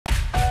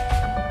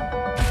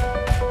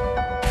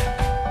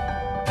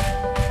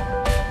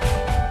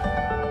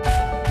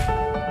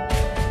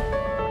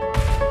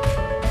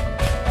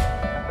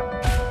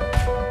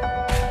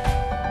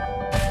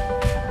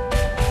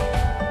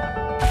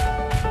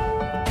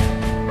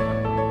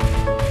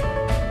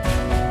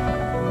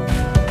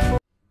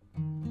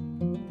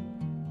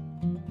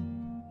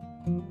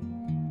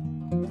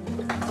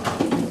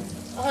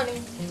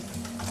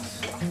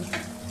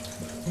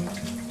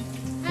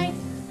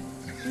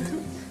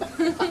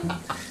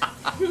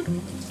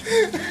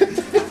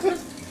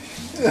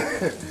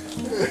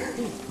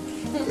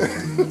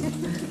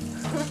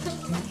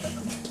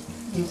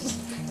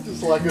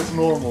like it's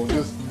normal.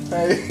 Just,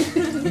 hey.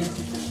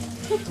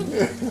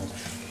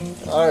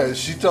 Alright,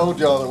 she told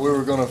y'all that we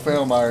were going to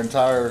film our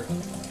entire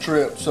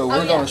trip, so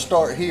we're going to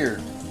start here.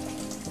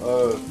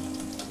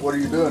 What are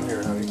you doing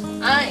here, honey?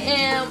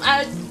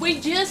 We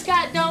just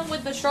got done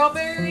with the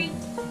strawberry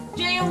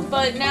jam,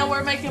 but now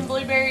we're making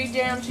blueberry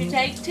jam to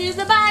take to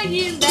the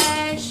Bayou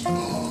Bash.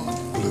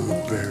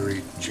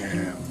 Blueberry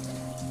jam.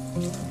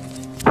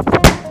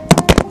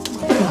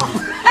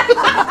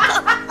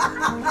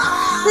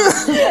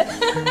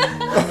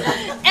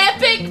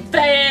 Epic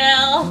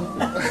fail.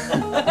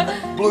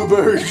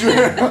 Blueberry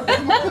jam.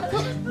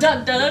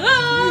 Dun dun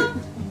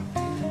dun.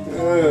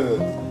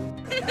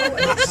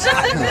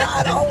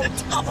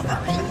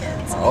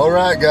 All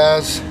right,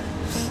 guys.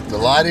 The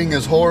lighting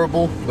is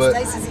horrible, but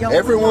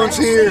everyone's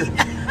here.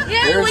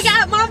 Yeah, we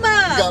got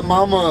Mama. We got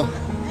Mama.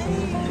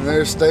 And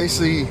there's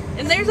Stacy.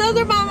 And there's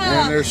other Mama.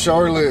 And there's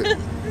Charlotte.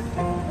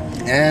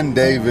 And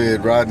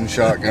David riding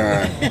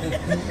shotgun.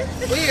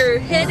 We are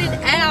headed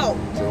out.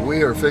 So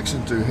we are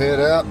fixing to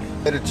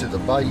headed to the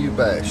Bayou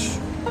Bash.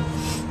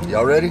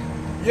 Y'all ready?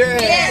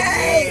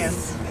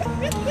 Yes.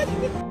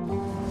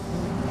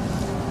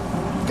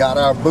 Got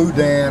our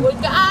boudin. We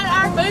got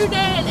our boudin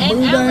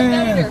and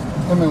alligator.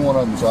 Give me one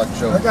of them so I can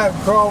show you. I got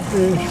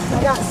crawfish.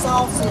 I got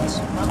sausage.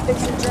 I'm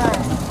fixing to try.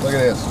 Look at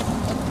this.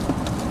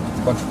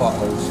 Bunch of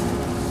potholes.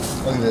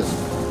 Look at this.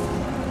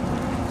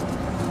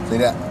 See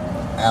that?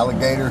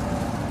 Alligator.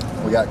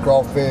 We got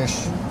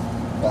crawfish.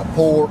 Got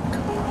pork.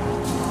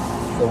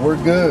 So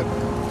we're good.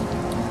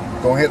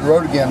 Gonna hit the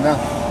road again now.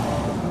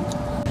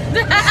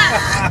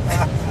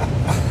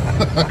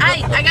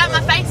 Hey, I got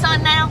my face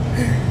on now.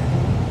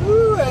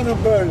 Ooh, ain't no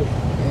birdie.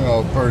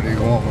 Oh, pretty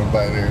woman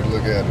back there.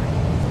 Look at her.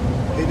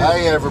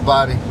 Hey,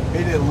 everybody.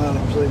 He didn't let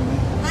him see me.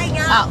 Hey,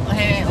 y'all. Oh, he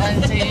ain't let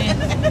me see you.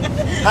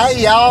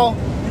 Hey, y'all.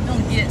 We're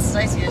going to get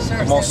Stacy a shirt.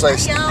 I'm gonna say,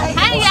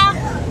 Hey, y'all.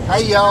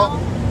 hey, y'all.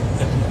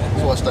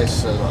 That's what Stacy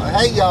says.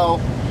 Hey, y'all.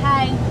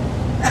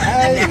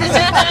 Hey.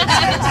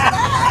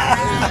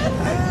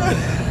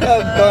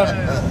 That's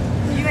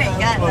funny. You ain't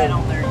got that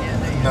on there yet,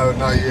 do you? No,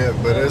 not yet,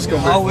 but it's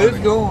gonna be. Oh, it's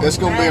going. It's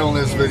gonna be on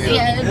this video.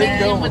 Yeah, it'll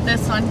begin with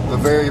this one. The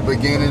very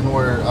beginning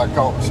where I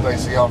caught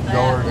Stacy off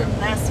guard and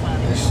That's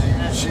funny.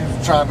 she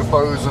was trying to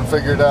pose and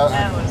figure it out.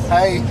 That was-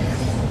 Hey.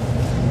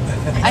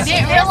 I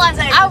didn't realize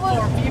I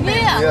was.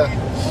 Yeah. Yeah.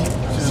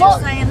 She's She's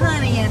like, saying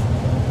honey and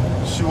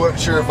she wasn't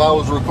sure if I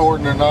was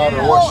recording or not or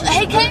Well, what she he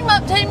should do. came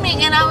up to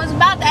me and I was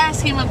about to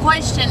ask him a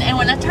question, and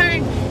when I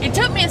turned, it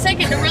took me a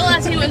second to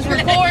realize he was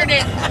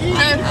recording. you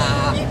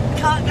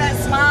caught that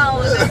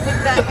smile and then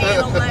put that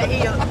hand on that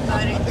hip,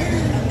 buddy.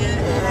 And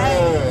then,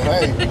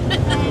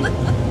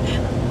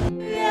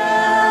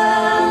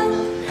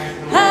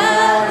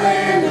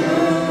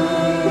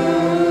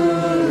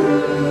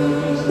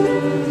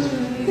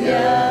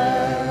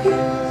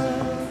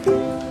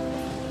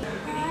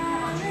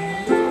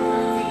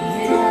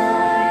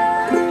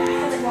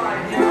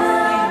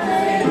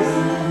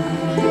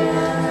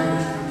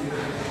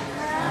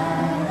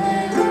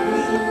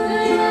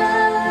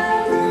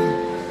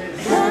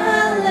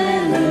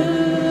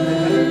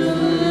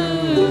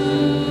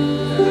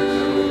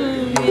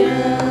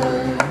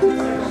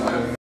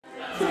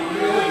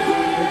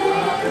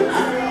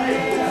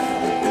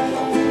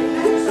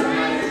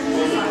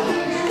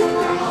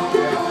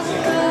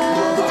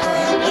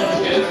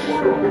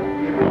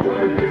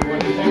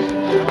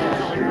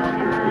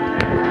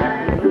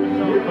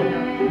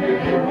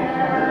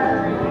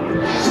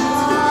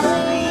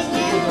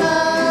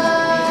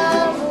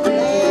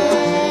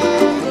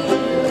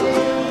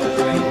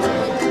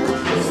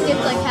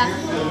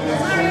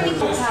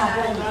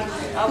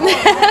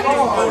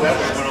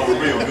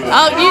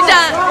 Oh, you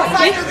done.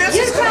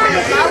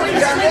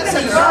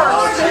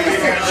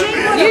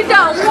 You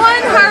done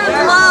won her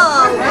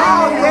love.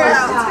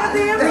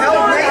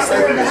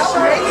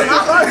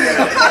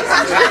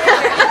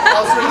 I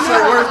was going to say,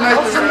 where's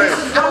Nathan?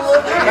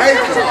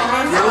 Nathan,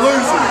 you're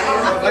losing.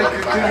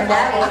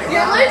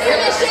 You're losing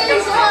to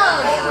Sherry's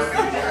love.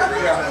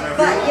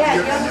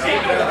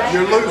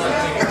 You're losing.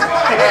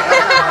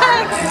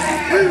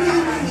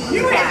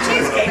 you have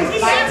cheesecake.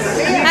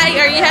 Hey,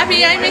 are you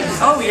happy, Amy?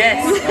 Oh,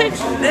 yes.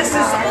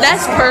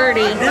 That's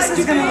pretty. This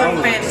is going to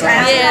look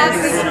fantastic. Yes.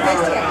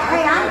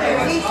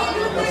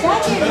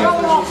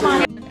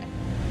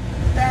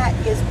 That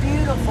is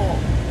beautiful.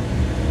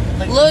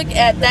 Look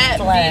at that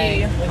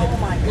view. Oh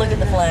my God. Look at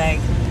the flag.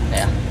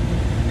 Yeah.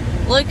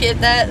 Look at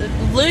that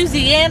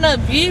Louisiana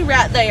view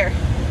right there.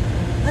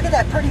 Look at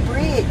that pretty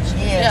bridge. Yes.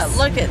 Yeah,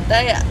 look at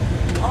that.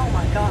 Oh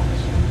my gosh.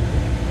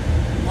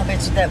 I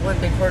bet you that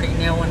would be pretty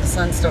now when the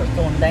sun starts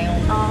going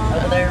down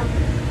over there.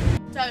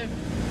 So,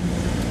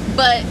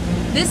 but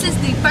this is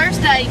the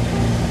first day,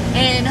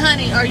 and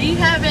honey, are you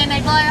having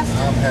a blast?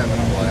 I'm having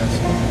a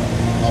blast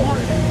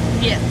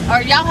already. Yeah.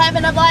 Are y'all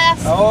having a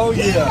blast? Oh,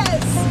 yeah.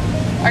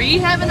 Yes. Are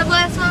you having a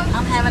blast, Mom?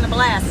 I'm having a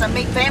blast. I'm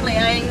meeting family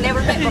I ain't never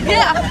met before.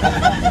 Yeah.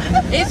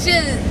 It's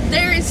just,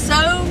 there is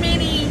so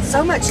many,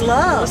 So much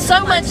love.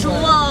 so much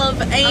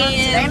love, and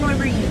Family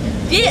reunion.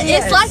 yeah,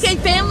 Yes. it's like a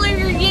family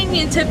reunion.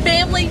 reunion to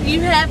family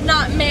you have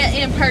not met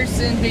in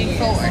person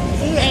before.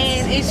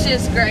 Yes. And it's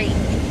just great.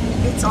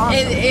 It's awesome.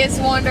 It's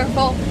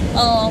wonderful.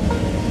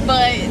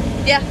 But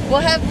yeah, we'll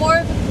have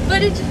more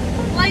footage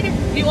later.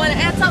 You want to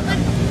add something?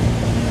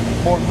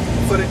 More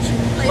footage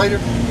later.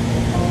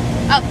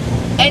 Oh,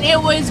 and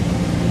it was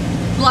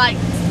like,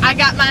 I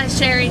got my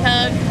Sherry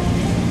hug.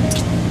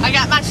 I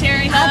got my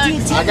Sherry hug.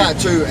 I got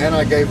two, and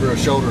I gave her a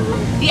shoulder rub.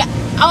 Yeah.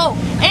 Oh,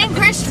 and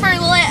Christopher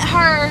let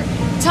her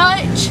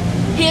touch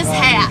his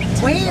hat.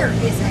 Wear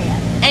his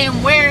hat.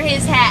 And wear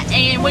his hat.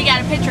 And we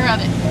got a picture of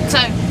it. So,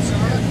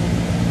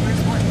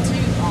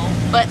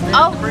 but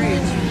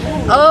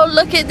oh,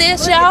 look at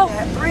this, y'all.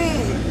 That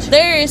bridge.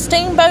 There is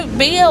Steamboat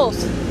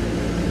Bill's.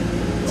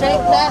 Check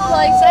that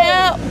place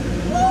out.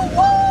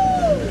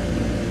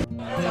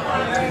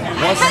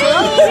 What's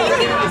up?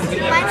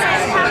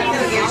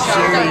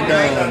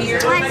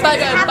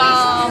 Photo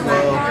bomb.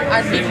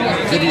 Our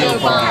video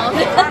bomb.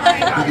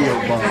 Video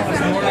bomb.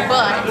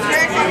 But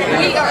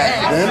we are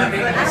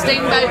at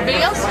Steamboat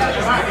Bill's.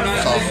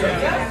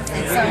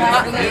 So,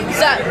 I'm going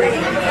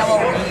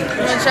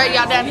to show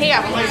y'all down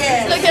here.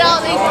 Look at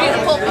all these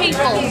beautiful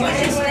people.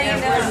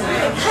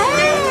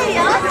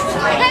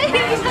 Hey!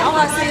 All I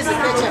see is a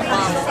ketchup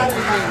bomb.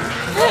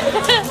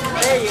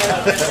 There you go.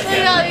 Look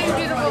at all these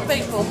beautiful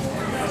people.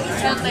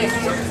 Down there.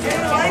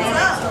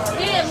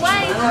 Yeah,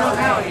 wave.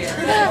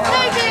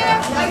 Hey, dear.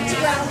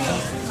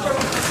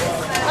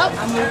 Oh,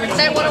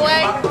 they went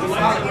away.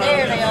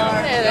 There they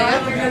are. There they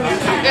are.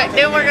 Okay,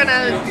 then we're going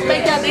to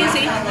make that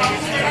easy.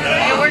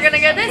 And we're going to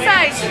go this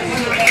side.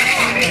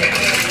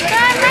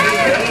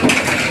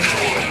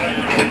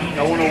 I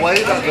want to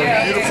wave at the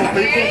beautiful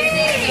people.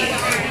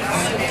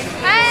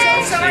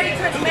 Hey. Sorry you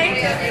couldn't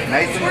make it.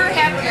 Nathan. We're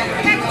having a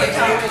heck of a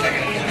time.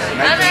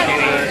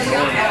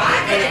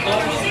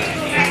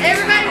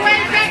 Everybody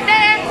wave back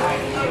there.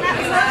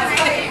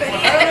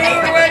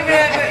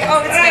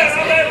 Oh, it's nice.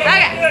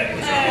 Okay.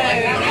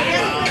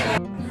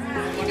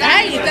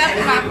 Hey, you got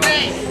my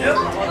friend.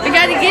 We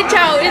got to get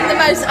y'all in the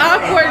most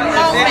awkward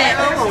moment.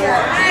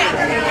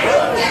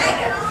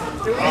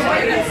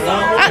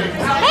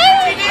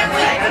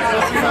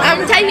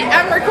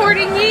 I'm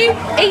recording you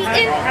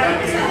eating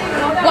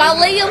while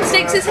Liam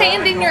sticks his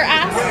hand in your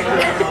eye.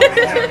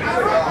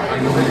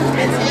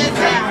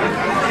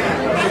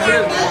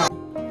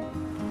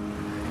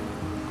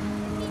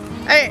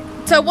 Hey,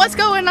 so what's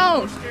going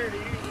on?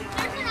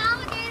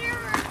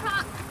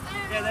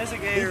 Yeah, there's a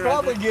He gator.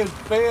 probably gets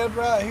fed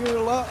right here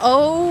a lot.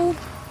 Oh,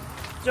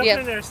 Jump yeah.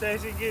 in there,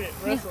 Stacy. Get it.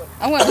 Wrestle it.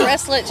 I'm going to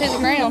wrestle it to the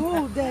ground.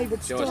 Oh,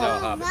 David, Show us how a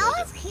hobbit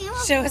does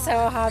it. Show us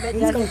how a hobbit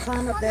He's going to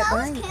climb up that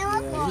bank.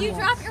 You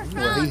drop your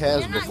phone. Well, he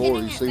has before.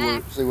 You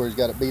see where he's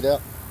got it beat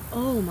out?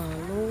 Oh, my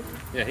Lord.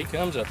 Yeah, he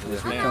comes up to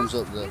this He now. comes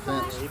up to the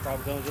fence. He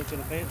probably goes up to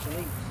the fence and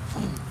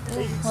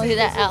eats. Look at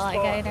that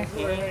alligator.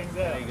 Where he hangs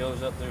out. He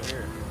goes up through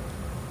here.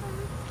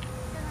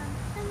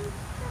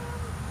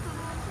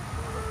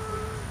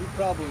 He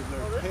probably is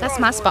there. That's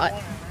my spot.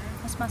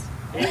 That's my spot.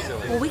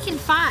 Easily. Well, we can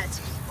fight.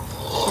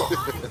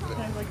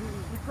 Like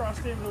we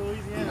crossed into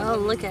Louisiana. Oh,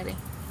 look at him.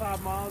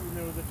 5 miles and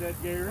there was a dead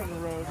gator on the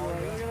road. We're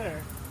like, look at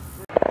there.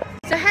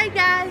 So hey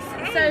guys,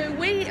 so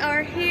we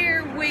are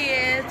here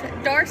with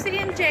Darcy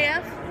and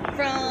Jeff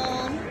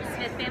from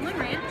Smith Family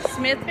Ranch.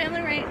 Smith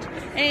Family Ranch,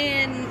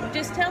 and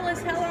just tell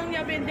us how long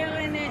y'all been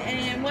doing it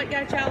and what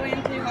got y'all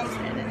into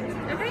homesteading.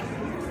 Okay.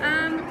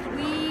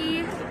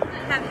 We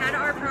have had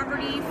our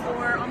property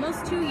for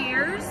almost 2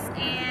 years,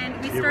 and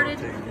we started.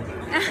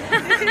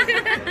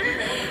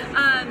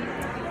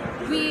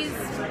 We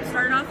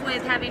started off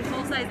with having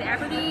full-size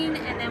Aberdeen,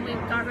 and then we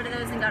got rid of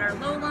those and got our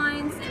low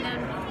lines, and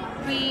then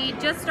we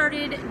just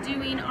started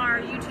doing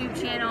our YouTube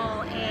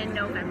channel in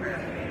November.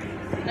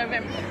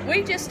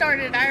 We just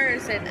started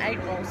ours in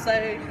April, so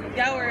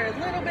y'all were a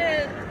little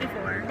bit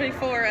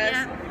before us.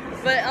 Yeah.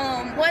 But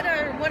what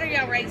are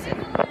y'all raising?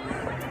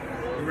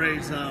 We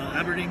raise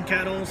Aberdeen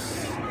cattle,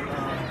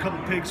 a couple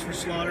pigs for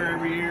slaughter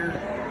every year,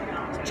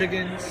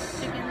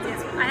 chickens.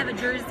 Yes. I have a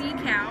Jersey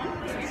cow,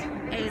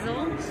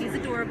 Hazel. She's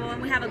adorable,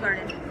 and we have a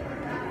garden.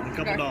 And a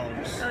couple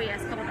dogs. Oh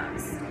yes, a couple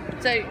dogs.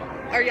 So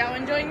are y'all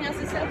enjoying y'all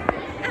stuff?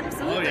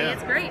 Absolutely, Oh, yeah.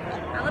 It's great.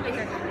 I love it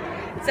here.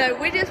 So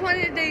we just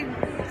wanted to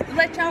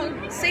let y'all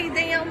see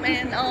them,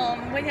 and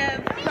we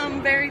have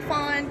become very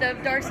fond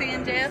of Darcy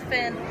and Jeff,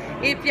 and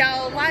if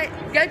y'all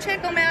go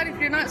check them out. If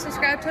you're not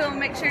subscribed to them,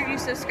 make sure you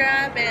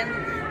subscribe and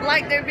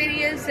like their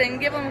videos and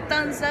give them a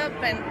thumbs up,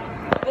 and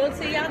we'll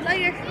see y'all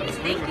later.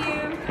 Thank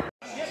you.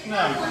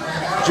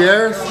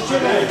 Jared?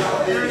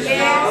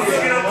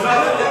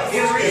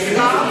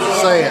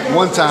 Say it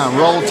one time.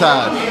 Roll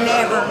Tide.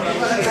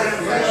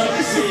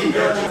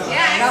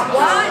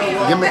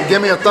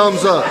 Give me a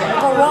thumbs up.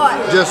 For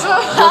what? Just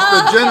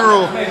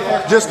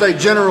a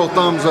general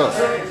thumbs up.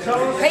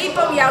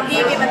 People, y'all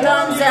give him a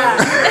thumbs up.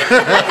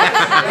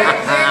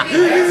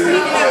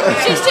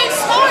 She's too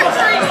smart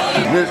for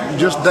you.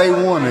 Just day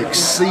one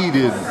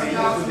exceeded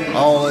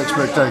all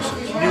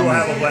expectations. You will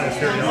have a blast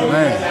here, y'all.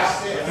 Man.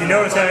 You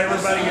notice how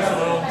everybody gets a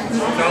little,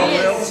 y'all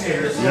will.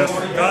 Yep.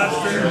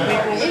 God-fearing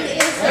people.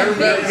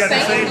 Everybody got the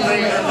same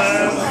thing in their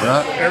mind.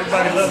 Right.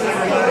 Everybody loves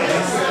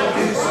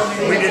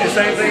everybody. We did the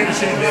same thing and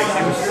she did.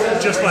 It was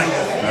just like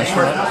that. That's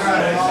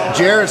right.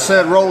 Jared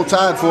said roll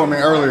tide for me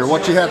earlier.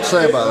 What you have to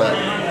say about that?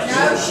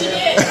 No, she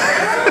didn't.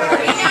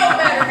 We know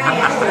better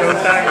now. Go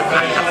Tiger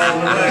fans all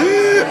the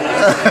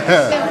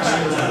way.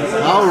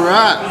 All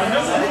right.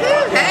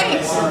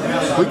 Hey.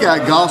 We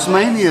got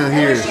Gossmania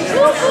here.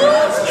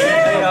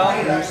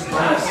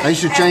 They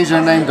should change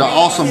their name to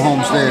Awesome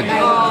Homestead.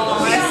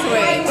 Oh, that's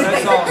sweet.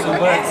 That's awesome,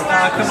 but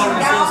I come over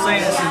and still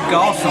saying this is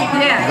Gossam.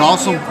 Yeah.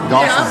 Gossam?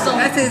 Gossam.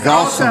 That's his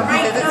Gossam.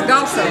 awesome. It's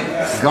Gossam.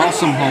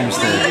 Gossam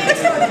Homestead.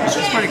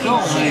 That's pretty cool.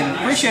 I mean,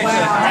 appreciate the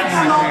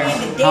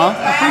compliment there. Huh?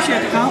 I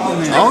appreciate the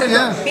compliment. Oh,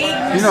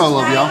 yeah. You know I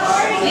love y'all.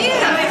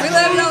 Yeah, we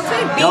love y'all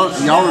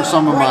too. Y'all are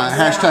some of my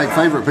hashtag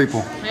favorite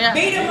people. Yeah.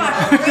 He's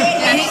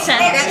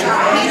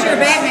your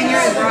Batman,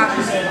 you're his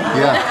Robin.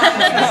 Yeah.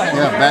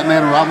 Yeah,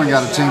 Batman and Robin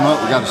got to team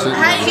up. We got to sit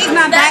Hey, together. She's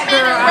my Batman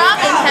Batgirl. and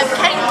Robin have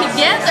came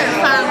together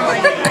finally.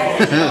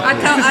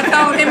 I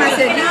told him, I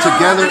said, no,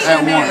 Together I at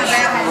should have once. a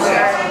Batman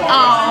shirt.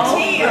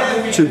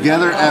 Oh,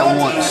 Together at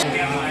once.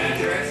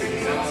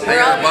 Hey,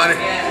 everybody.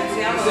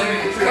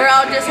 We're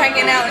all just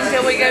hanging out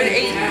until we go to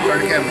eat.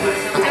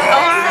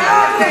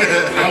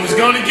 I was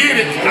going to get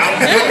it.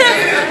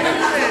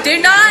 Do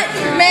not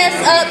mess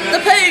up the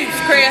pooch,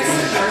 Chris.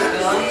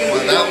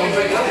 That one,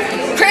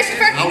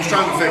 Christopher, I was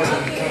trying to fix it.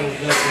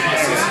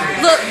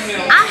 look,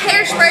 I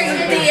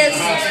hairsprayed this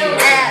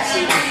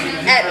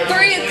at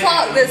 3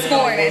 o'clock this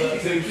morning,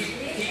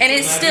 and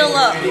it's still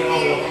up.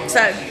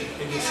 So,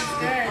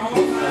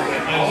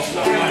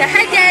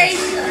 hey, Dave.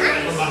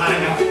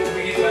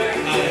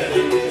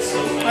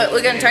 Look,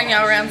 we're gonna turn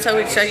y'all around so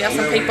we can show y'all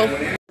some people.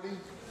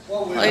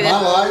 Look at Am I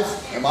that. live?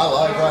 Am I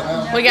live right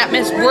now? We got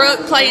Miss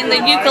Brooke playing the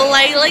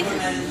ukulele.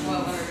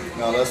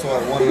 No, that's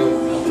what one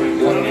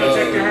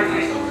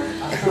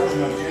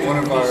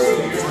of our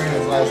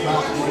friends last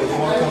night.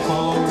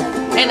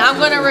 And I'm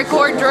gonna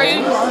record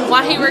Drew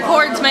while he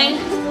records me.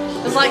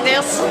 Just like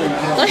this.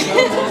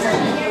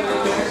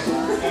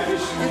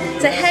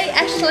 Say hey,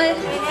 Ashley.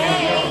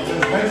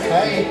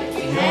 Hey.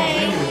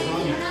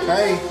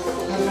 Hey.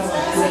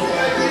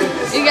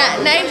 You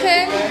got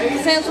Nathan,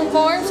 Sampson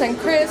Farms, and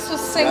Chris with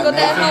single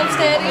Dad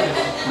Homesteading.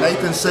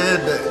 Nathan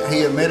said that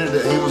he admitted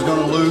that he was going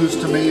to lose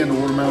to me in the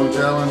watermelon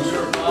challenge.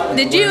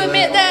 Did you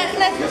admit that,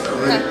 Nathan?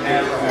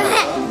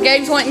 No.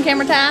 Gabe's wanting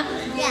camera tie?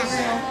 Yeah.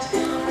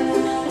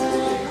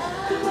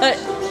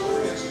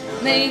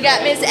 Then you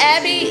got Miss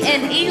Abby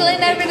and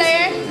Elin over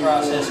there.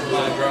 Processing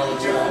my growing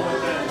child.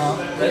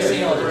 Let's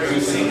see all the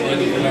roots.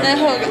 Then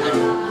hold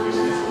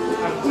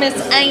on. Miss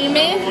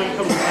Amy.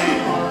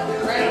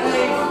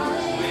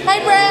 Hey,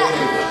 Brett.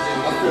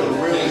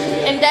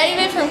 And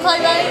David from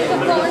ClayBank, of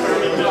course.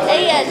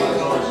 Ed.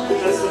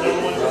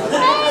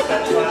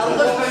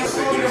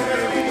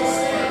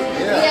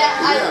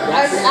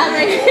 I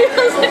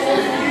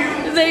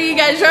recognize. There you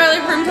got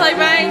Charlie from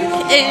ClayBank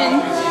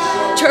and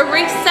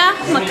Teresa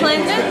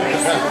McLendon.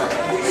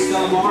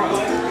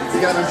 You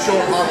got them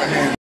short mama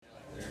hands.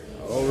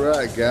 All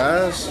right,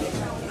 guys.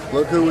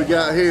 Look who we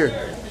got here.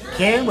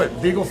 Ken with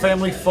Beagle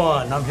Family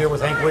Fun. I'm here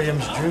with Hank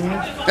Williams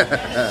Jr.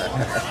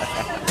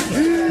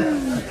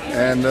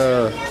 And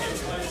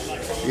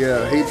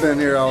yeah, he's been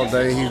here all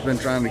day. He's been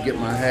trying to get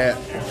my hat.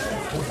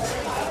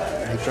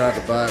 He tried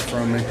to buy it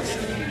from me.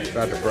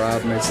 Tried to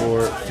bribe me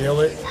for it. Feel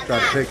it? Tried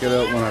to pick it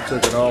up when I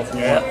took it off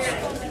once.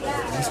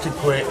 He's too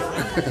quick.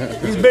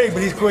 He's big,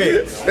 but he's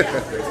quick.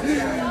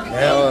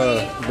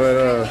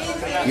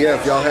 Yeah,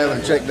 if y'all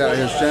haven't checked out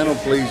his channel,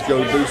 please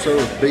go do so.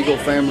 It's Beagle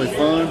Family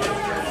Fun.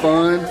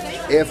 Fun,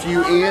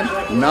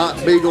 F-U-N,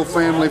 not Beagle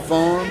Family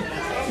Farm.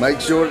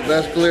 Make sure that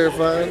that's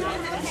clarified.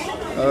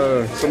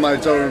 Somebody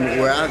told him,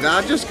 well,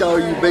 I just call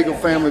you Beagle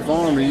Family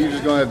Farm and you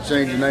just gonna have to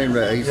change your name to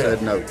that. He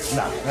said no.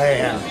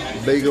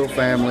 Beagle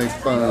Family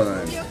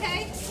Fun.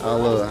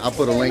 I'll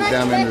put a link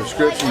down in the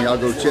description. Y'all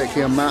go check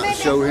him out and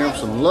show him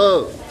some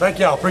love. Thank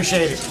y'all,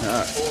 appreciate it. All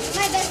right.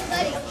 My best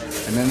buddy.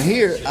 And then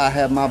here I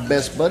have my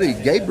best buddy,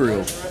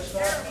 Gabriel.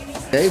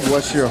 Gabe,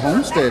 what's your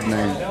homestead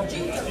name?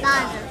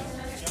 Boterf.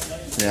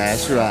 Yeah,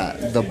 that's right.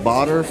 The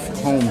Boterf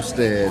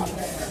Homestead.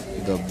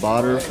 The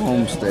Boterf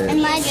Homestead.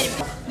 And mine did.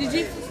 Did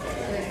you?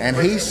 And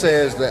he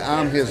says that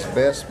I'm his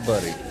best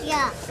buddy.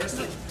 Yeah.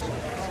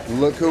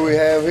 Look who we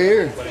have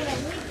here.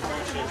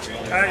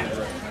 Hey.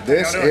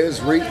 This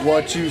is Reap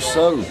What You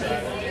Sow.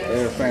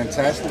 They're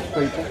fantastic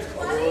people.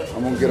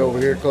 I'm gonna get over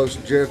here close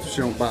to Jared so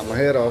she don't bite my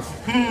head off.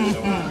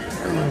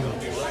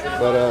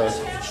 But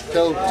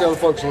tell the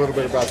folks a little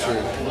bit about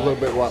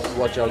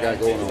what y'all got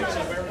going on.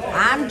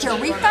 I'm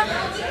Jarifa,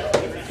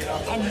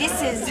 and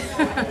this is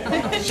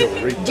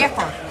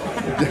Jeffer.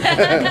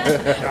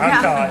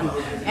 I'm Todd.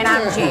 And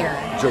I'm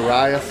Jared.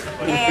 Jariah.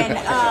 And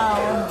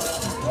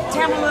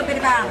tell me a little bit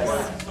about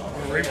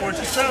us. Reap what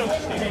you sow.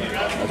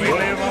 We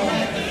live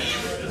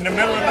in the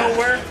middle of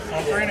nowhere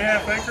on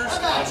 3.5 acres,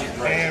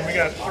 and we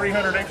got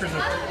 300 acres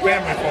of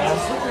family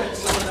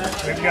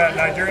farms. We've got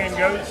Nigerian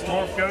goats,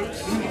 dwarf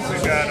goats.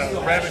 We've got a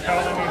rabbit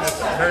colony that's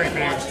very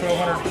big. It's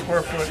 1,200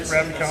 square foot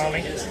rabbit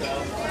colony.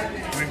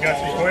 got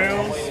some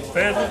quails,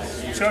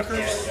 pheasants,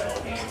 chuckers,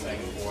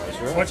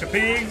 a bunch of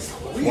pigs,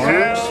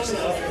 cows,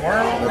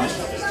 worms.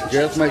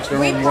 Jeff makes their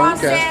We own worm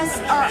process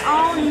casting. our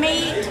own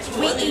meat.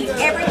 We eat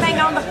everything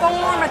on the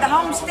farm or the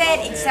homestead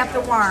except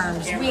the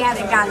worms. We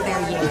haven't got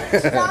there yet.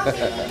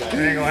 It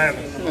ain't gonna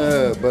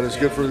happen. But it's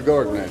good for the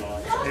garden now.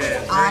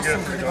 Yeah,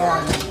 Awesome for the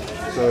garden.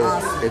 So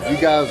if you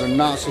guys are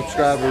not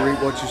subscribed to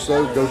Reap What You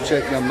Sow, go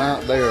check them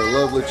out. They are a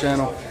lovely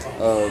channel.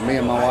 Me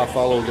and my wife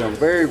follow them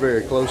very,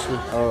 very closely.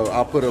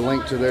 I'll put a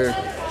link to their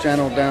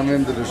channel down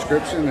in the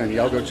description, and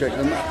y'all go check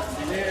them out.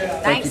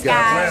 Thank you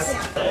guys.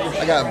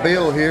 I got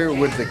Bill here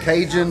with the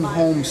Cajun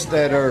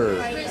Homesteader.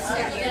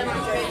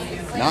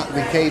 Not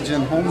the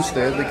Cajun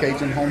Homestead, the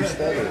Cajun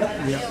Homesteader.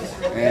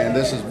 And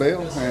this is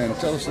Bill, and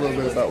tell us a little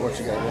bit about what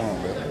you got going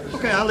on, Bill.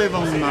 Okay, I live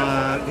on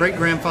my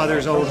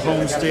great-grandfather's old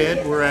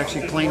homestead. We're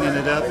actually cleaning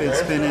it up.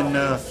 It's been in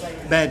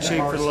bad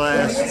shape for the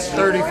last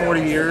 30,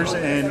 40 years,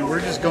 and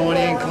we're just going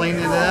in,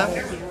 cleaning it up,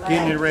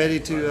 getting it ready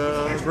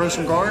to grow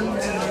some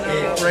gardens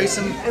and raise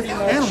some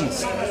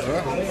animals.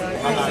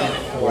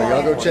 Well,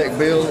 y'all go check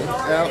Bill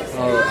out.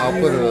 I'll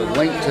put a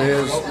link to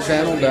his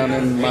channel down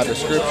in my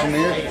description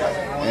here,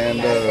 and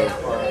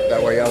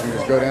that way y'all can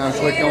just go down,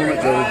 click on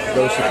it,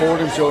 go support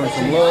him, show him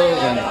some love,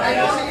 and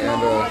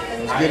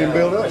get him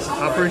built up.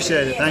 I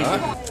appreciate it. Thank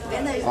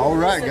you. All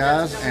right,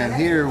 guys, and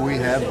here we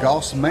have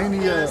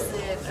Gossmania,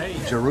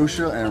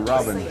 Jerusha, and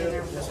Robin.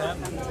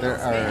 They're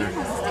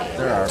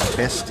our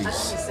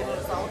besties.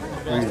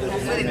 We're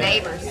the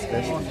neighbors.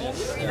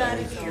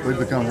 We've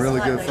become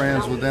really good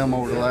friends with them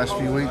over the last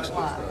few weeks.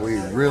 We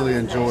really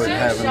enjoyed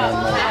having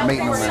them,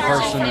 meeting them in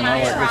person and all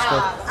that good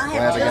stuff.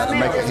 Glad they got to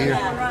make it here.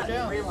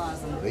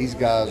 These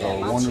guys are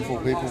wonderful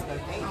people.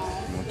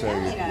 I'll tell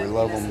you, we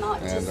love them,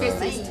 and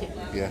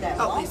yeah,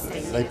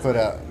 they put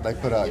out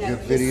good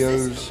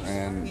videos,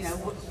 and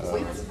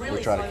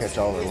we try to catch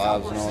all their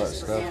lives and all that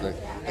stuff.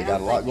 They got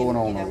a lot going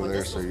on over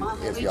there, so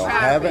if y'all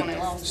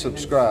haven't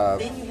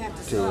subscribed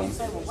to them,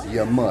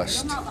 you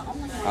must.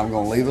 I'm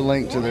going to leave a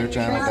link to their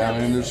channel down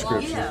in the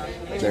description.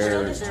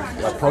 They're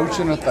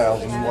approaching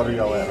 1,000. What are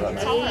y'all at right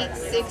now?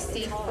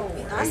 864.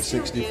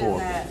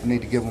 864. We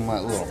need to give them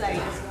that little.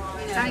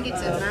 Trying to get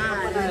to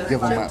 9.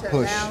 Give them that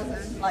push.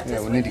 Yeah,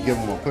 we need to give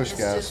them a push,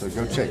 guys. So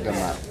go check them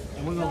out.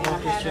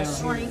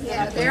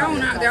 Yeah, they're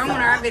on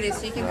our video,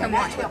 so you can come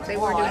watch what they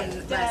were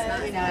doing last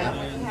night.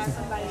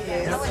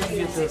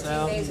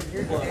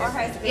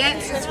 Yeah,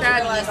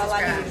 subscribe.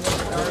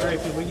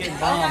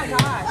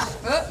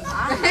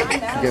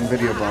 Getting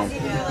video bombed.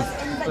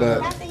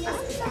 But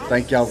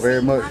thank y'all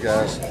very much,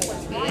 guys.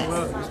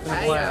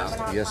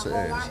 Yes, it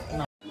is.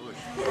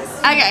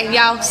 Okay,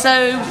 y'all,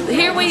 so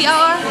here we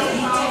are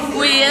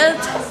with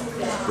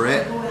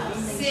Brett,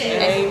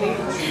 Amy,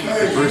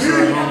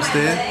 Broussard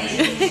Homestead,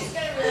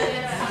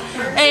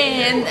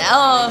 and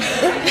no,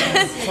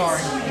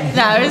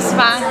 it's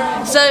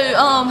fine. So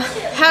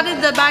how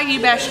did the Bayou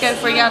Bash go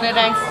for y'all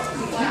today?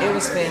 It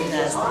was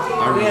fantastic.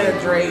 We had a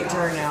great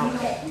turnout. We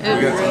got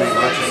to meet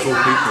lots of cool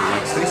people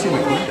like Stacy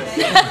McLendon.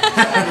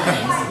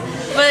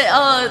 But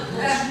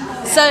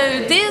so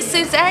this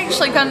is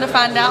actually, come to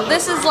find out,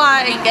 this is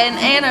like an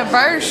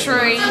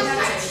anniversary,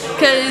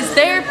 because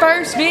their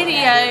first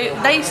video,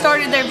 they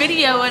started their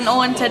videoing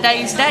on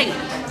today's date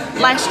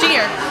last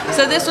year.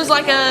 So this was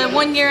like a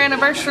 1-year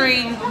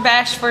anniversary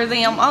bash for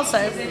them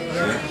also. So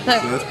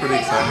that's pretty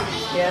exciting.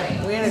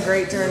 Yeah, we had a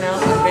great turnout.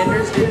 The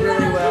vendors did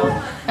really well.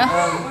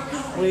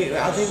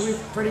 I think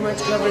we've pretty much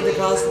covered the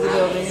cost of the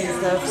building and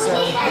stuff,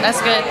 so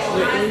that's good.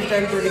 We've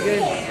done pretty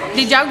good.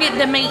 Did y'all get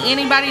to meet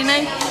anybody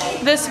new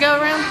this go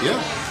around?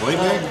 Yeah,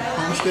 ClayBank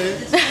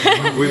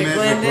Homestead. We met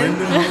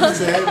McLendon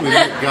Homestead. We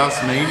met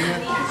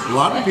Gossmania. A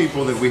lot of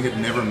people that we had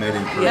never met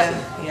in person,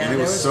 and it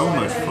was so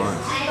much fun.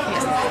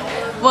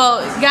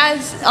 Well,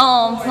 guys,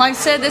 like I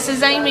said, this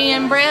is Amy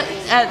and Brett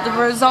at the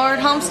Broussard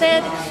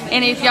Homestead,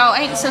 and if y'all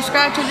ain't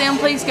subscribed to them,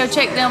 please go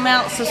check them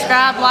out.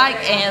 Subscribe, like,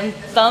 and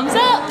thumbs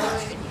up.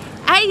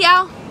 Hey,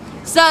 y'all.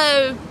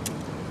 So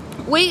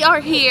we are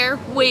here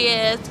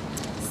with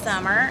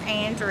Summer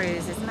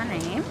Andrews is my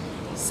name.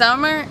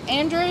 Summer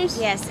Andrews?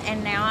 Yes,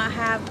 and now I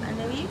have a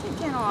new YouTube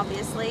channel,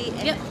 obviously,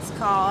 and it's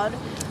called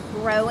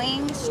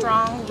Growing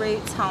Strong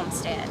Roots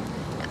Homestead.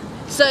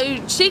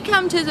 So she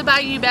come to the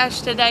Bayou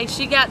Bash today.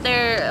 She got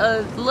there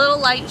a little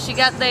late. She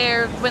got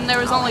there when there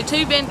was only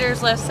 2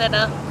 vendors left set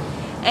up,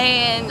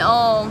 and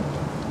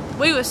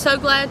we were so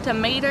glad to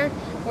meet her.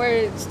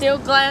 We're still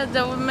glad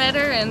that we met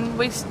her, and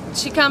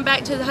she come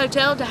back to the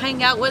hotel to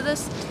hang out with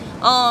us.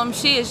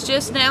 She is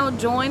just now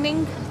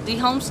joining the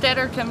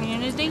homesteader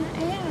community.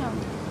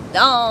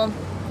 And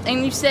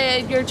you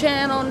said your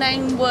channel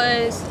name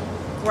was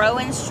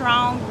Growing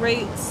Strong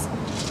Roots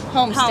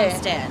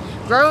Homestead.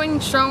 Growing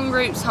Strong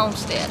Roots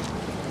Homestead.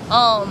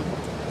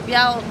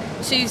 Y'all,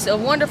 she's a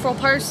wonderful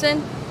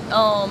person.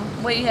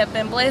 We have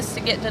been blessed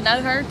to get to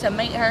know her, to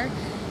meet her,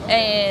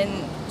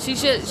 and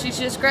she's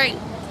just great.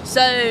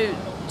 So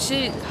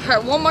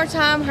one more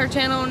time, her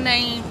channel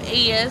name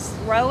is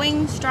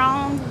Growing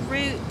Strong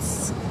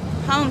Roots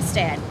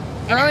Homestead.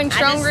 Growing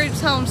Strong Roots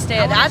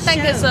Homestead. I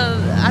think it's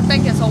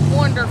a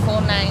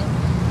wonderful name.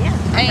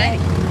 Yeah.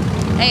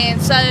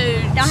 And so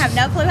don't have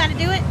no clue how to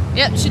do it.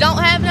 Yep, she don't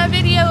have no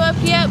video up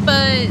yet,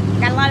 but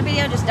got a lot of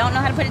video, just don't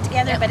know how to put it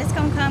together. But it's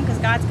gonna come because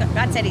God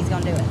said He's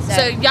gonna do it.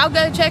 So y'all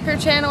go check her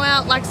channel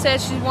out. Like I said,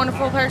 she's a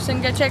wonderful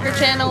person. Go check her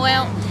channel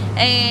out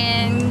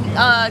and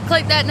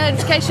click that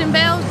notification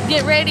bell.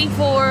 Get ready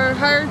for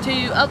her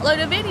to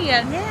upload a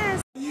video.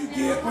 Yes. What do you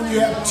get when you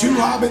have two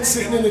hobbits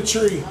sitting in a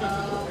tree?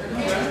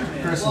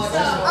 I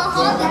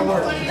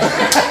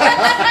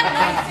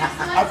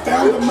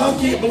found a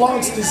monkey. It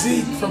belongs to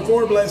Zeke from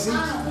Four Blessings.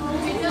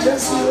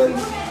 Yes, oh,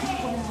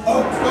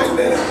 wait a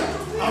minute.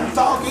 I'm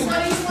talking.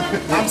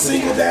 I'm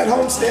single dad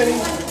homesteading.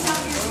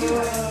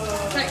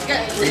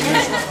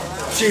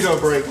 Cheeto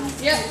break.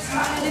 Yep.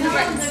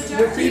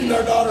 We're feeding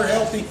our daughter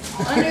healthy.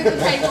 Under the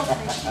table.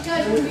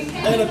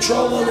 And a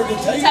troll under the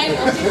table.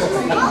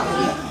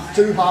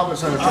 Two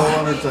hobbits and a troll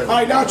under the table. All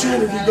right, now it's your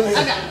interview. Go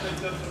ahead.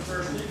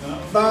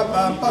 Okay.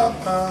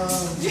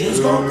 Who's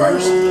going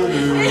first?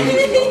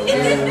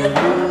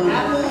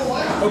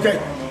 Okay.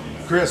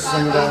 Chris,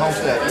 Single Dad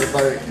Homestead.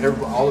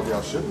 Everybody, all of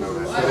y'all should know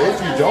that. But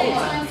if you don't,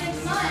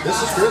 this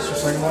is Chris from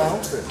Single Dad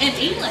Homestead. And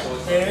Elin.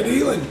 And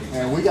Elin.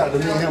 And we got to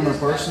meet him in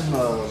person,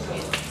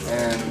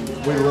 and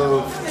we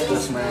love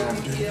this man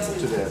to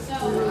death.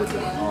 We really do.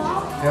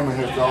 Him and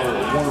his daughter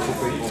are wonderful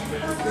people.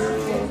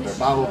 They're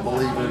Bible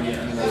believing,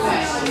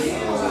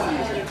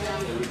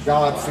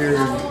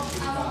 God-fearing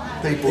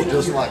people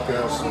just like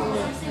us,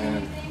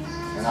 and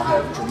I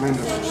have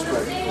tremendous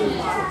respect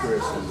for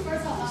Chris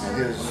and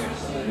his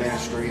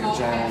ministry and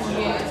channel and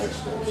all that good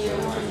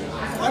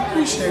stuff. I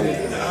appreciate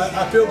it.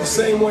 I feel the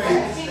same way.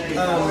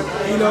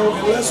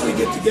 Unless we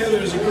get together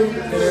as a group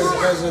and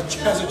as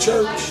a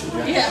church,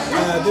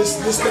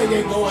 this thing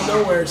ain't going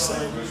nowhere. So,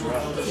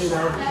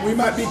 we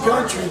might be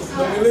country,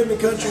 but we live in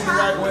country the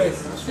right way.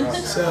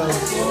 So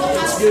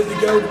it's good to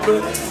go to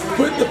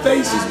put the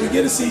faces. We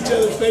get to see each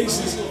other's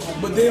faces,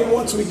 but then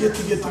once we get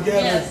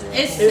together,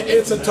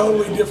 it's a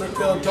totally different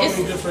feel,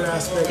 totally different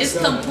aspect. It's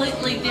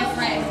completely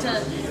different.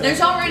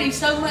 There's already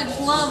so much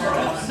love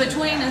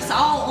between us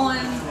all on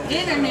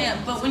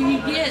internet, but when you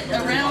get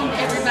around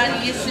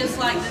everybody, it's just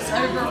like this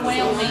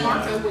overwhelming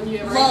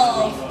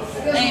love,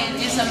 and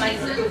it's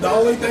amazing. The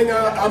only thing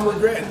I'm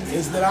regretting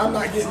is that I'm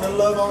not getting the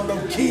love on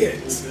those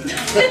kids.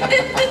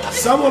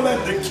 Someone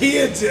left the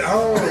kids at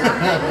home.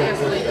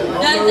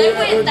 No, they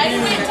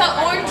went to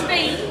Orange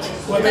Beach.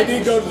 Well, they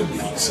did go to the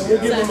beach, so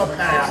we'll give them a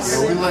pass.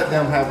 Yeah, we let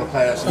them have a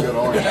pass and go to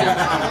Orange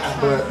Beach,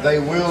 but they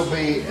will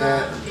be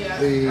at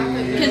the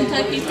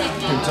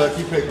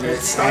Kentucky Picnic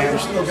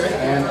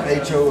and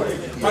HOA.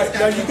 All right,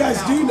 now you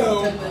guys do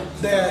know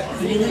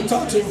that you need to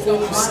talk to them before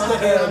the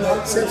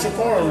Sampson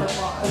Farms.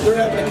 They're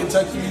having a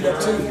Kentucky meetup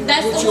too.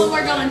 That's the one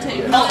we're going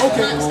to. Oh,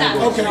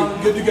 okay.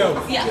 Okay, good to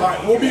go. Yeah. All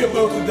right, we'll be at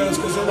both of those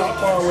because they're not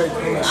far away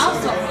from us.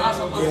 Awesome.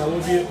 Yeah,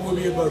 we'll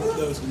be at both of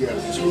those.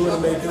 Yeah. So we're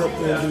gonna make it up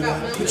there and do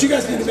that. But you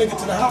guys need to make it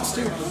to the house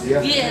too.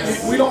 Yeah.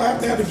 Yes. We don't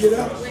have to get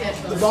up.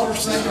 The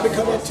Boterf need to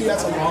come up too.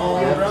 That's a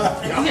long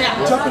drive.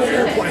 Yeah. Jump in an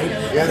airplane.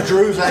 Yeah,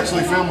 Drew's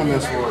actually filming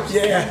this for us.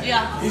 Yeah.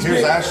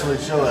 Here's Ashley.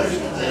 Show Ashley.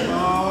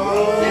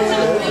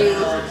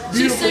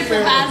 She's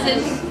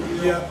supervising.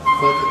 Yeah.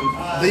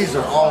 But these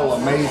are all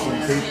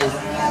amazing people.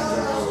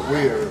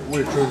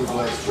 We're truly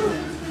blessed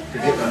to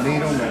get to meet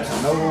them and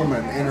to know them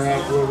and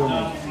interact with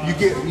them.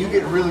 You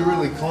get really,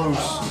 really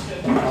close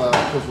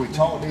because we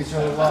talk to each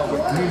other a lot, we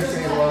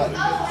communicate a lot,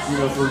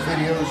 through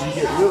videos. You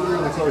get really,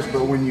 really close,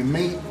 but when you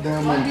meet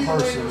them in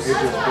person, it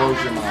just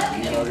blows your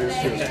mind.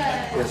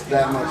 It's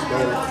that much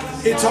better.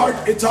 It's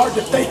hard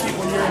to fake it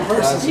when you're in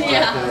person. That's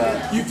exactly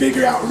right. You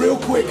figure out real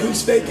quick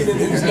who's faking and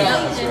who's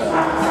not.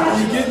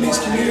 You get in these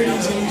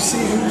communities and you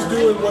see who's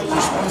doing what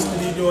you're supposed to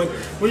be doing.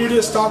 We were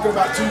just talking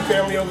about Two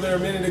Family over there a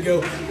minute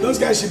ago. Those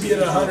guys should be at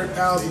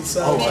 100,000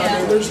 subs. I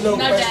mean, there's no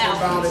question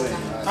about it.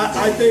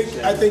 I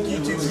think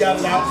YouTube's got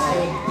it out for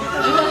them.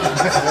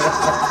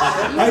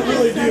 I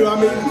really do. I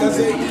mean,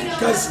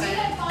 because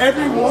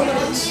every one of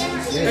us,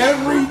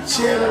 every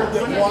channel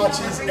that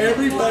watches,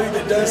 everybody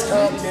that does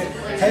content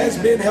has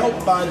been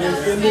helped by them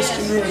in this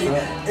community.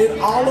 And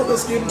all of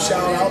us give them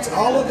shout outs,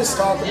 all of us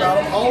talk about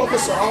them, all of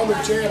us are on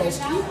their channels.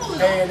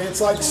 And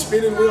it's like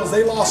spinning wheels.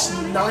 They lost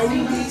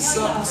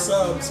 90-something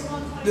subs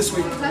this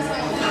week.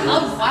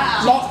 Oh,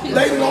 wow.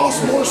 They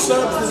lost more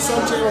subs than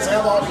some channels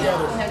have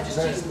altogether.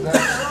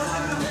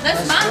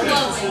 That's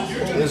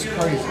mind-blowing. It's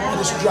crazy. I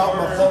just dropped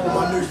my phone,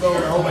 my new phone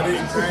at home. I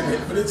didn't crack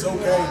it, but it's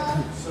okay.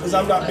 Because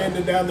I'm not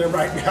bending down there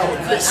right now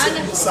with Chris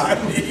sitting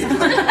beside me.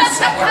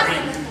 Sorry.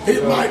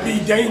 It might be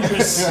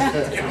dangerous.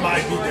 It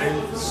might be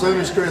dangerous. As soon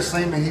as Chris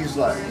seen me, he's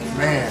like,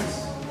 man,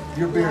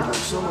 your beard looks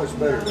so much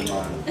better than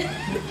mine.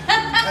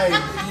 Hey,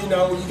 you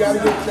got to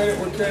give credit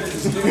where credit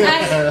is due.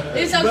 Hey,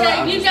 it's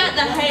okay. You got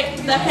the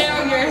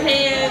hair on your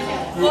head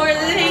more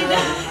than he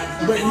does.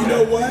 But you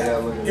know what?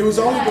 It was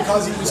only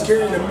because he was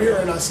carrying a mirror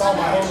and I saw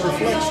my own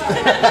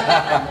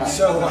reflection.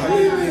 So, I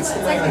mean, it's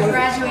like the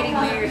graduating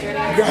beard.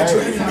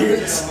 Graduating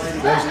beards.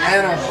 There's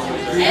Anna.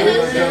 Anna.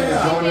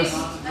 Join us.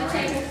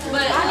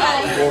 But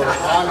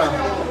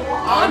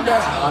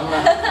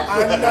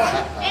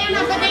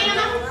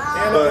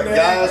But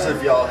guys,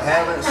 if y'all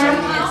haven't seen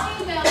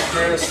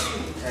Chris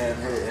and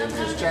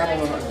his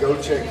channel,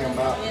 go check him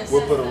out.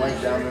 We'll put a link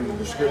down in the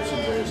description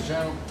to his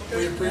channel.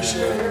 We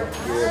appreciate it.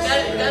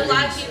 Go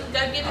like him, go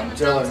give him I'm a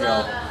telling thumbs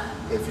y'all,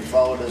 up. if you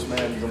follow this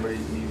man, you're gonna be,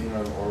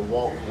 or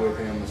walk with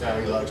him is how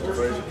he likes to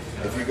phrase it.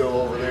 If you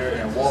go over there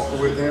and walk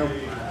with him,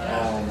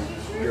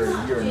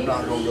 you're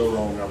not gonna go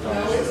wrong. I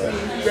promise you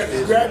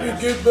that. Grab your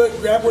good book,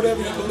 grab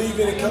whatever you believe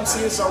in, and come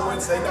see us on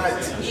Wednesday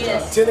nights.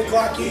 Yes. 10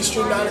 o'clock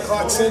Eastern, 9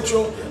 o'clock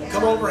Central.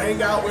 Come over,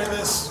 hang out with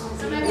us.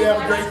 We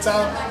have a great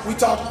time. We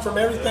talk from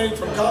everything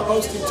from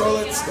composting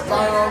toilets to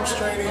firearms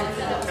training.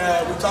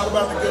 We talk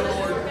about the good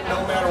Lord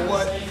no matter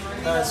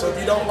what. So if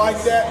you don't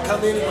like that,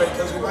 come anyway,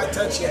 because we might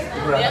touch you.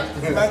 Right.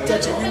 We might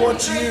touch you. We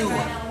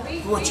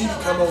want you to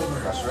come over.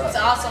 That's right. It's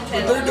an awesome But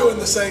channel. they're doing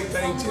the same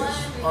thing too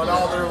on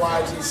all their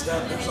lives and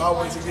stuff. There's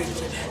always a good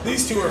chance.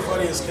 These two are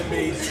funny as can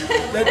be.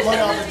 They play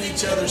off of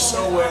each other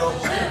so well.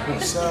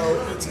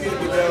 So it's good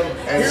to go.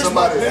 And Here's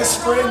my best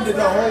friend in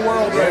the whole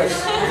world right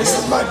here. This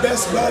is my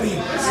best buddy.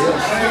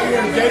 Right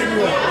here,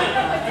 Gabriel.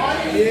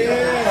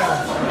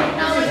 Yeah.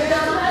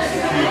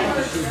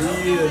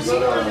 He is.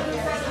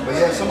 But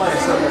yeah, somebody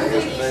said that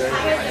yesterday.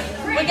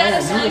 We got a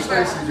You and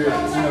Stacy did.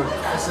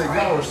 I said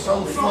y'all are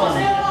so fun.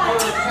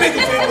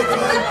 Beagle Family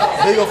Fun.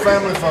 Beagle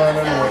Family Fun.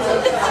 Anyway,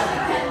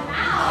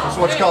 that's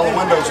what you call a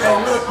window Oh,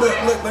 stop.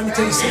 look, let me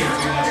tell you something.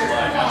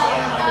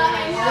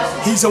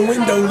 He's a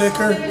window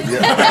licker.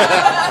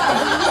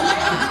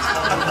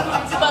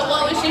 But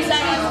what was she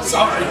saying?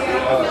 Sorry.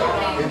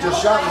 It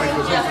just shocked me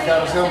because he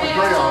forgot his helmet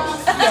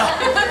crayons.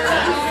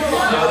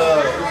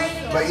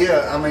 But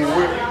yeah, I mean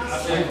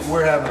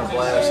we're having a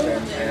blast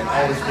and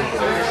all these people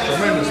are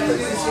tremendous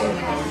people. So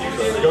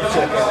go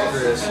check out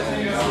Chris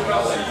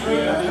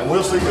and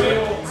we'll see you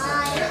there.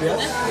 Yeah.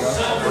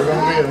 We're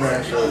gonna be in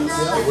there, so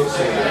we'll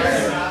see you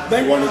there.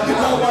 They wanted to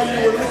know why you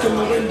were licking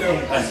the window.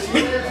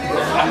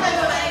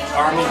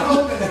 Army.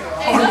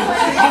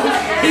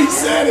 He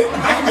said it.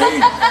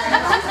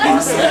 He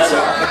said it.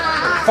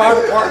 Fire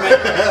department.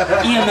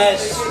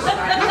 EMS.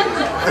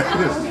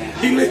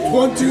 He licked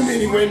one too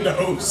many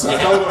windows.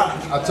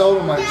 I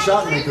told him it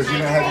shocked me because you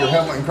didn't have your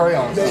helmet and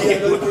crayons.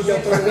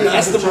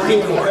 That's the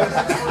Marine Corps.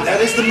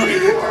 That is the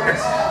Marine Corps.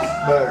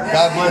 But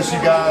God bless you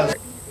guys.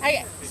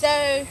 Okay,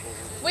 so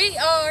we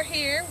are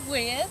here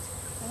with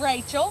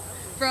Rachel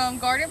from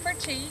Garden for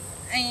Cheap,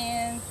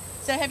 and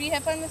so have you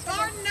had fun this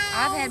weekend?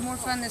 I've had more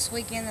fun this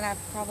weekend than I've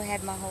probably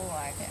had my whole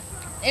life.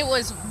 It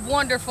was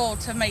wonderful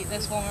to meet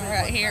this woman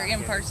right here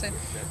in person.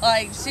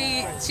 Like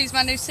she's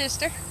my new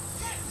sister.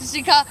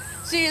 She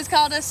has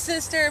called us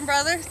sister and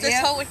brother this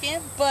whole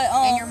weekend. But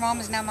and your mom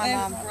is now my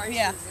mom.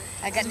 Yeah.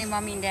 I got new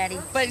mommy and daddy.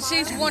 But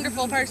she's a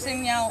wonderful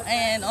person, y'all,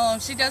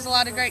 and she does a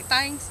lot of great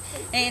things.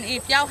 And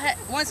if y'all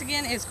once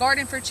again, it's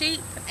Garden for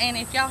Cheap. And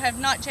if y'all have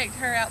not checked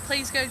her out,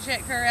 please go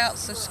check her out.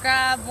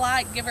 Subscribe,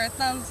 like, give her a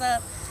thumbs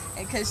up,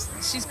 because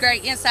she's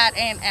great inside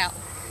and out.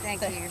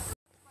 Thank you.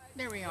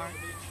 There we are.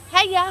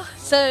 Hey y'all,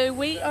 so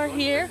we are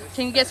here.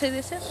 Can you guess who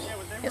this is?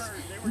 It's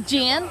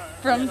Jen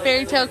from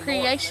FAERIETALE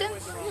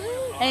Creations.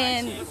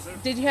 And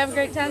did you have a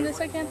great time this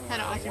weekend?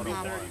 Had an awesome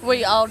time.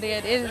 We all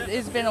did.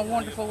 It's been a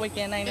wonderful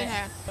weekend, ain't it? It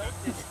has.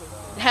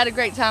 Had a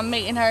great time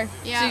meeting her.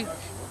 Yeah.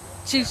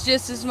 She's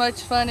just as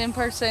much fun in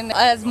person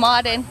as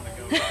modding.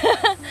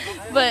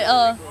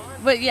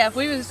 But yeah, it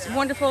was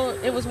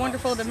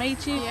wonderful to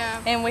meet you.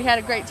 Yeah. And we had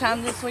a great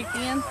time this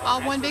weekend. All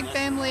one big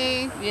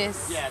family.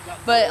 Yes.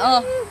 But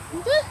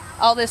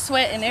all this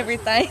sweat and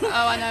everything. Oh,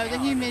 I know. The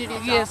humidity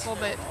is awful,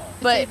 but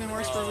it's even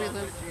worse where we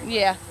live.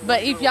 Yeah.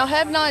 But if y'all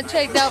have not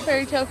checked out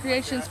FAERIETALE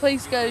Creations,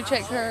 please go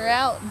check her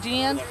out,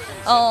 Jen.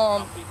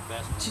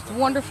 She's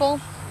wonderful.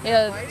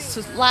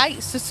 So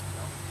like,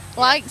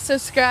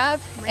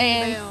 subscribe,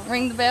 and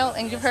ring the bell,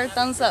 and give her a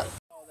thumbs up.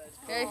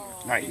 Okay.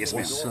 All right, yes,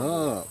 ma'am. What's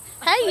up?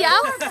 Hey,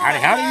 y'all.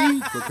 Howdy.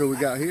 Look who we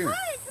got here.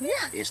 Yeah.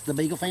 It's the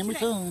Beagle Family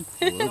Fun.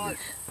 I love it.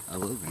 I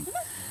love him.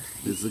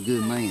 This is a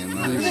good man,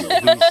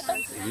 right?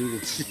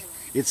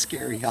 It's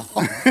scary, y'all.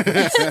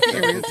 It's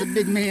scary. It's a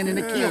big man in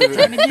a kilt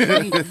trying to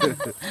get me.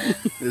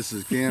 This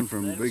is Ken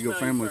from Beagle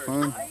Family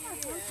Fun.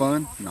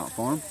 Fun, not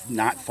farm.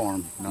 Not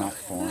farm. Not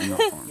farm.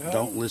 Not farm.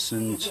 Don't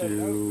listen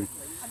to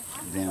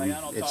them.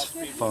 It's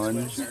fun.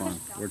 It's fun.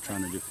 We're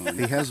trying to do fun.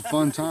 He has a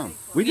fun time.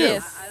 We do.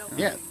 Yes.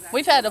 Yeah.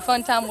 We've had a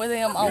fun time with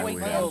him all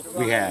weekend.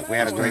 We have. We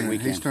had a great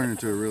weekend. He's turned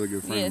into a really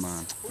good friend of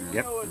mine.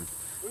 Yep.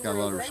 Got a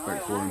lot of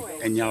respect for him.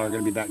 And y'all are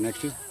going to be back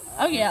next year?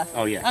 Oh yeah.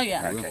 Oh yeah. Oh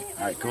yeah. Okay.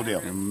 All right. Cool deal.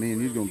 And me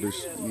and you's gonna do.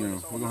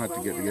 We're gonna have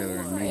to get together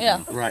and meet.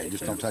 Yeah. Right.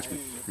 Just don't touch me.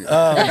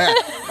 I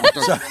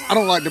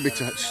don't like to be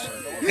touched.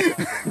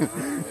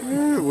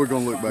 We're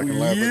gonna look back and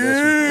laugh at this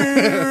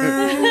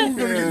one.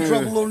 We're gonna get in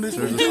trouble on this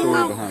There's one. a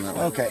story behind that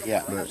one. Okay.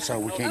 Yeah. So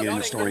we can't get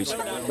into stories.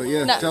 But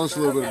yeah, tell us a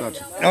little bit about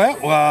you.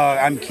 Well,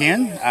 I'm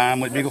Ken.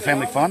 I'm with Beagle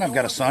Family Fun. I've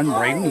got a son,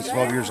 Braden. He's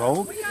 12 years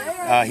old.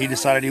 He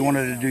decided he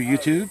wanted to do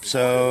YouTube,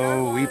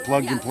 so we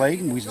plugged and played,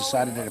 and we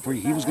decided that if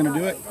he was going to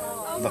do it,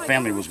 the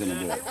family was going to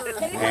do it.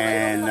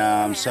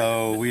 And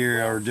so we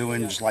are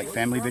doing just like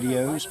family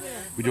videos.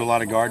 We do a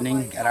lot of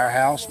gardening at our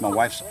house. My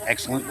wife's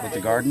excellent with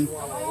the garden.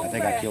 I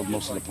think I killed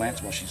most of the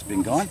plants while she's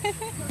been gone,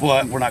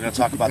 but we're not going to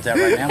talk about that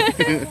right now.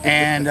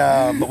 And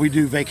but we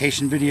do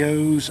vacation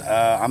videos.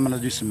 I'm going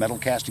to do some metal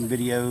casting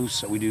videos.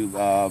 So we do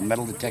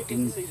metal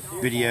detecting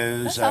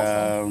videos.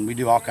 Awesome. We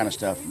do all kind of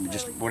stuff.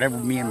 Just whatever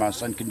me and my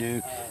son can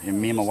do,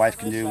 and me and my wife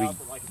can do. We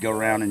go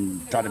around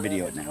and try to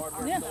video it now.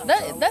 Yeah,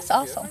 that's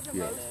awesome.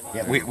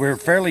 Yeah, we're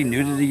fairly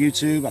new to the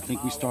YouTube. I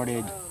think we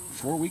started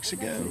 4 weeks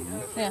ago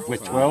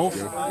with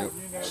 12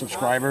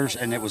 subscribers,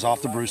 and it was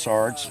off the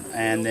Broussards,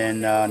 and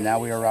then now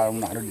we are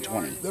around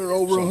 120. They're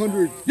over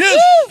 100. Yes!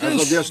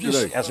 As of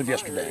yesterday. Yes, as of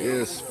yesterday.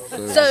 Yes.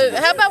 So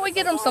how about we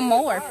get them some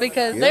more,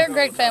 because they're a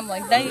great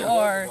family. They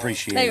are.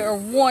 Appreciate They it. are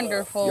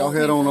wonderful. Y'all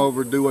head on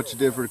over, do what you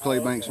did for the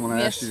ClayBanks when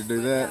I asked you to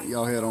do that.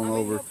 Y'all head on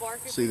over,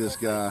 see this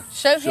guy.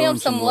 Show him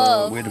some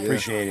love. We'd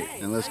appreciate it.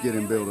 And let's get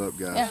him built up,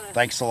 guys. Yeah.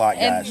 Thanks a lot,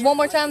 guys. And one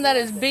more time, that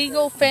is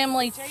Beagle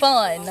Family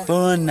Fun.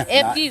 Fun.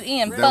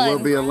 F-U-N, There fun. will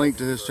be a link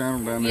to his channel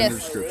down in the Yes.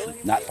 description.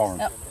 Not farm.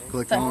 Yep.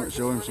 Click on it,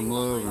 show him some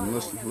love, and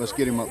let's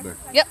get him up there.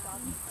 Yep.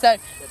 So,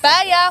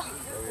 bye, y'all.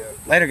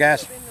 Later,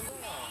 guys.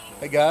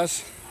 Hey,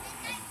 guys.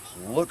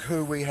 Look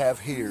who we have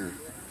here.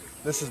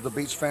 This is the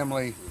Beech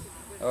Family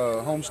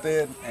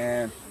Homestead,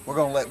 and we're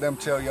going to let them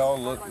tell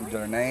y'all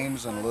their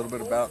names and a little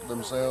bit about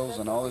themselves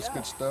and all this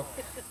good stuff,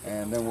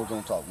 and then we're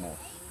going to talk more.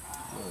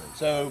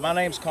 So my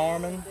name's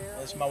Carmen.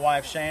 That's my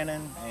wife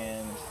Shannon,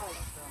 and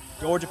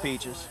Georgia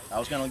Peaches. I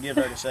was going to give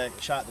her the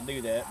shot to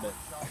do that, but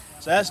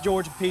so that's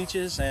Georgia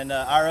Peaches, and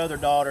our other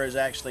daughter is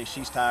actually,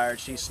 she's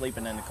tired. She's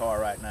sleeping in the car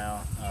right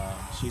now.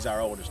 She's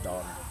our oldest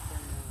daughter.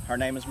 Her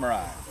name is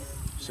Mariah.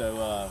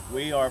 So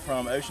we are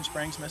from Ocean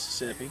Springs,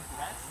 Mississippi,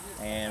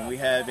 and we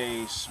have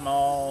a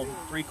small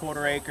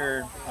 3/4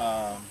 acre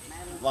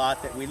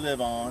lot that we live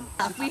on.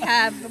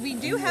 We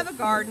do have a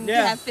garden.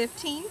 Yeah. We have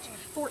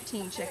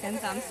 14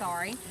 chickens, I'm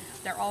sorry.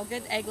 They're all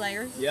good egg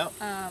layers. Yep.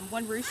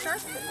 One rooster,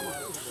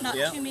 not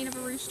Yep. too mean of a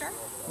rooster.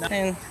 No.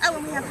 And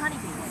we have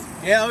honeybees.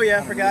 Yeah, oh yeah,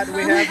 I forgot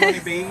we have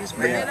honeybees.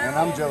 Yeah, and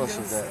I'm jealous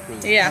of that,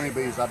 because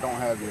honeybees I don't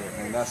have yet,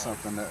 and that's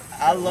something that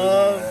I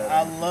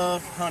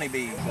love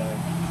honeybees.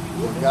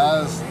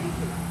 Guys,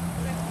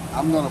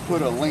 I'm going to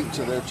put a link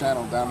to their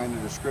channel down in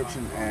the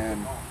description,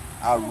 and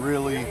I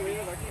really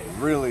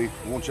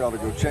want y'all to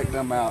go check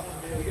them out,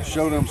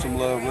 show them some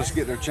love. Let's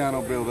get their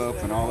channel built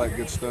up and all that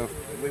good stuff.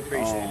 We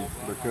appreciate it,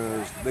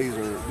 because these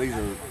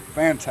are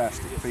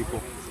fantastic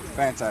people.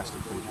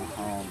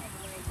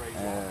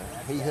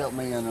 He helped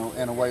me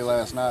in a way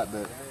last night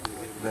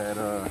that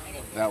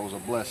was a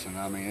blessing.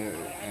 I mean,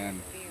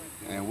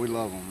 and we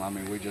love them. I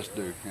mean, we just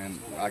do, and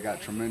I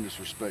got tremendous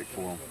respect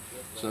for them.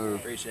 So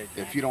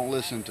if you don't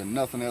listen to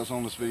nothing else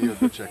on this video,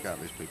 go check out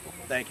these people.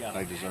 Thank you.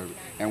 They deserve it.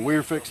 And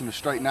we're fixing to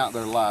straighten out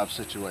their live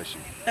situation.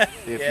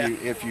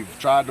 If you've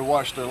tried to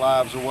watch their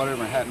lives or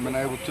whatever and hadn't been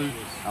able to,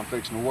 I'm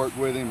fixing to work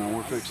with him, and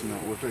we're fixing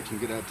to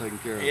get that taken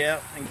care of. Yeah.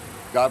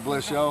 God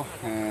bless y'all,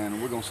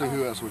 and we're gonna see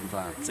who else we can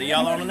find. See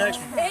y'all on the next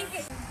one.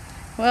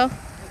 Well,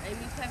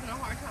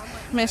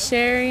 Miss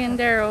Sherry and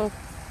Daryl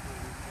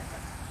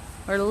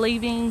are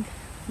leaving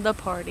the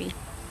party.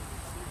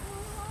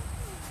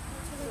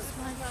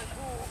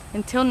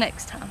 Until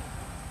next time.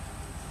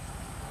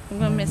 I'm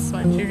gonna miss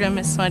Smudge. You're gonna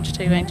miss Smudge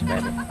too, ain't you,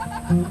 baby?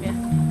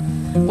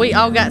 Yeah. We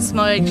all got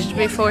smudged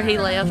before he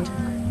left.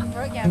 Brooke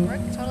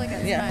totally got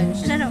smudged.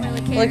 Yeah. I don't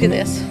really care. Look at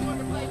this.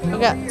 We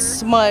got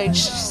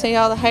smudged. See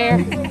all the hair?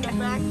 And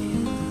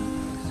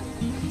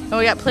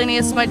we got plenty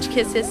of smudge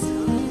kisses.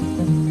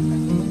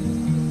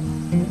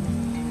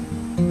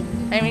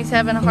 Amy's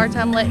having a hard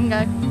time letting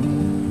go.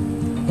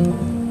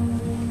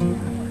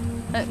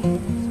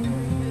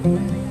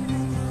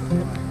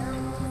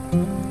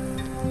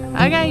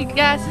 Okay,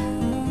 guys.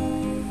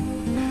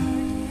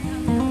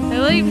 We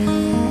leave.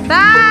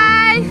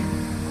 Bye!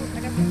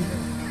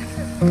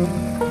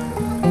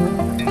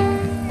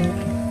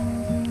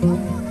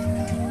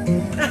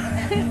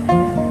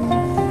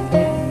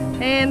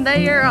 And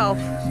they are off.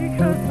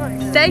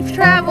 Safe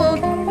travel.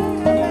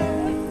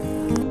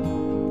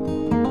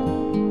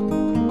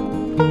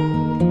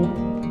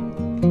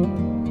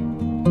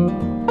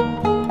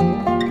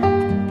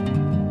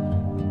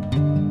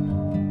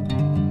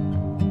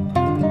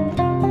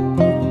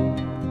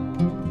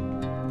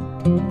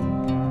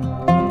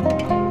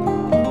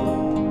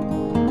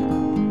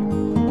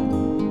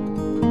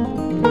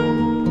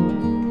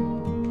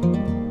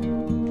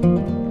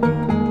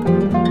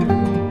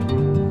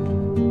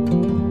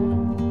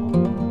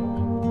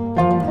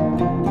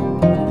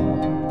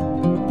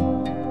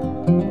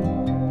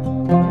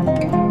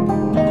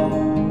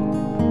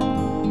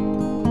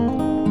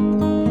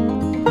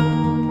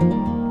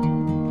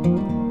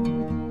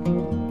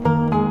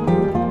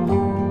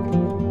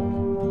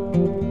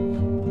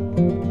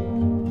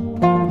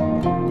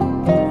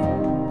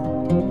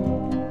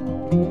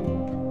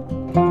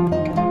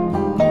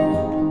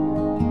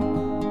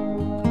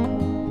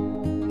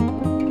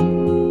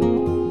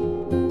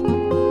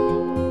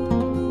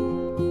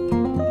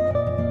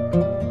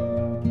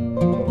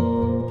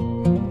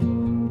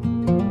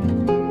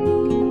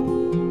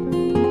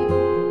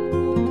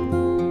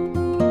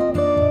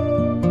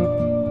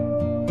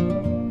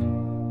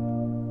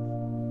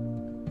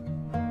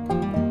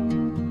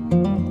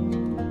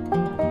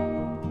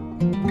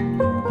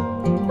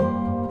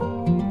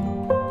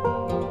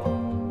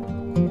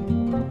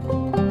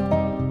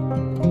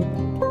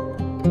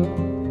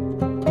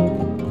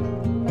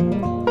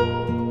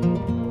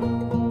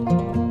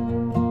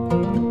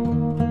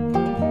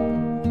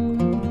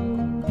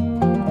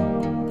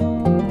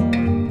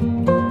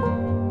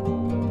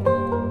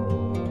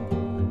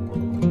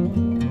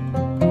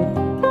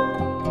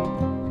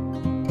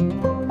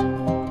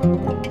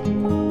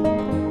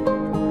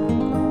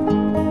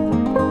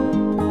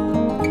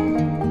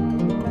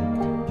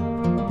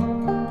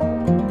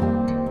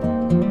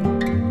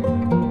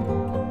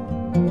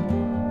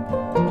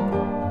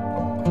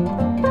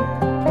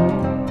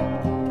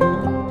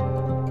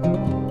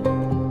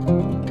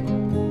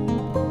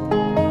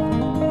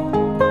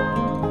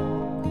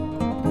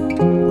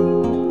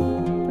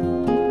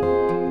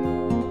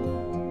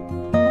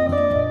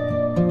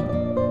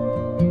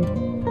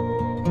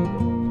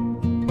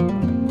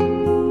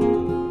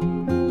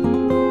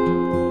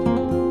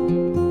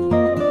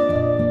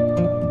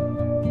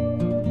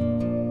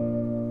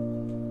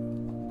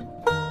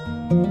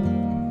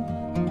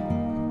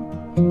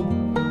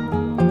 you.